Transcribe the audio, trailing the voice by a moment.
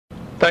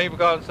Thank you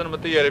for calling Cinema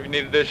Theater. If you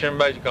need additional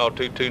information, call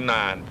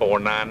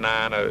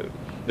 229-4990.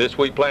 This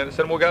week playing the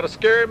cinema, we got a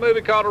scary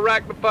movie called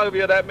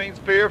Arachnophobia. That means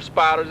fear of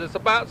spiders. It's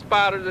about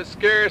spiders. It's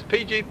scary. It's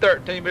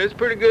PG-13, but it's a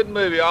pretty good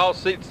movie. All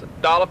seats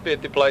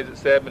 $1.50. Plays at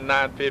 7,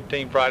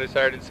 9:15 Friday,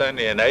 Saturday, and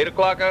Sunday, and 8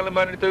 o'clock only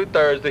Monday through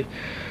Thursday.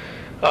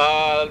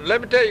 Let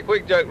me tell you a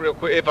quick joke real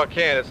quick, if I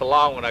can. It's a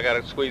long one. I got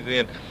to squeeze it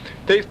in.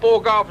 These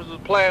 4 golfers was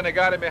playing. They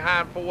got in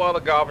behind 4 other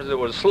golfers. It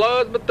was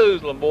slow as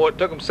Methuselah, boy. It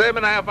took them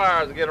 7.5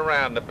 hours to get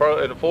around. The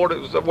 4 that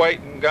was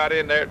waiting got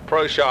in there at the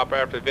pro shop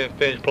after they'd been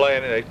finished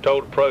playing, and they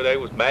told the pro they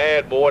was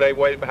mad, boy. They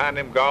waited behind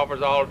them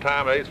golfers all the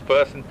time. They was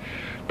fussing.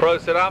 The pro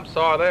said, "I'm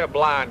sorry, they're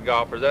blind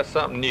golfers. That's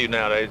something new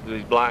nowadays.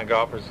 These blind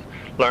golfers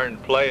learning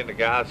to play," and the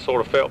guy sort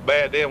of felt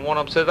bad. Then one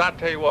of them says, "I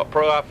tell you what,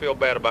 pro, I feel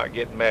bad about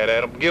getting mad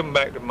at them. Give them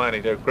back the money,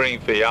 their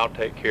green fee. I'll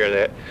take care of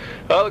that."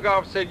 The other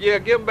golfer said, "Yeah,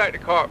 give them back the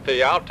cart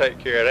fee. I'll take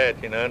care of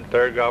that." You know. And the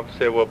third golfer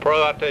said, "Well,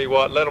 pro, I tell you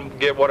what, let them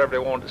get whatever they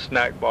want at the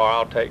snack bar.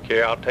 I'll take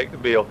the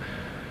bill."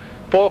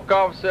 Fourth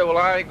golfer said, "Well,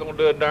 I ain't gonna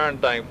do a darn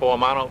thing for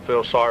them. I don't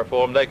feel sorry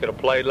for them. They could have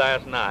played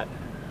last night."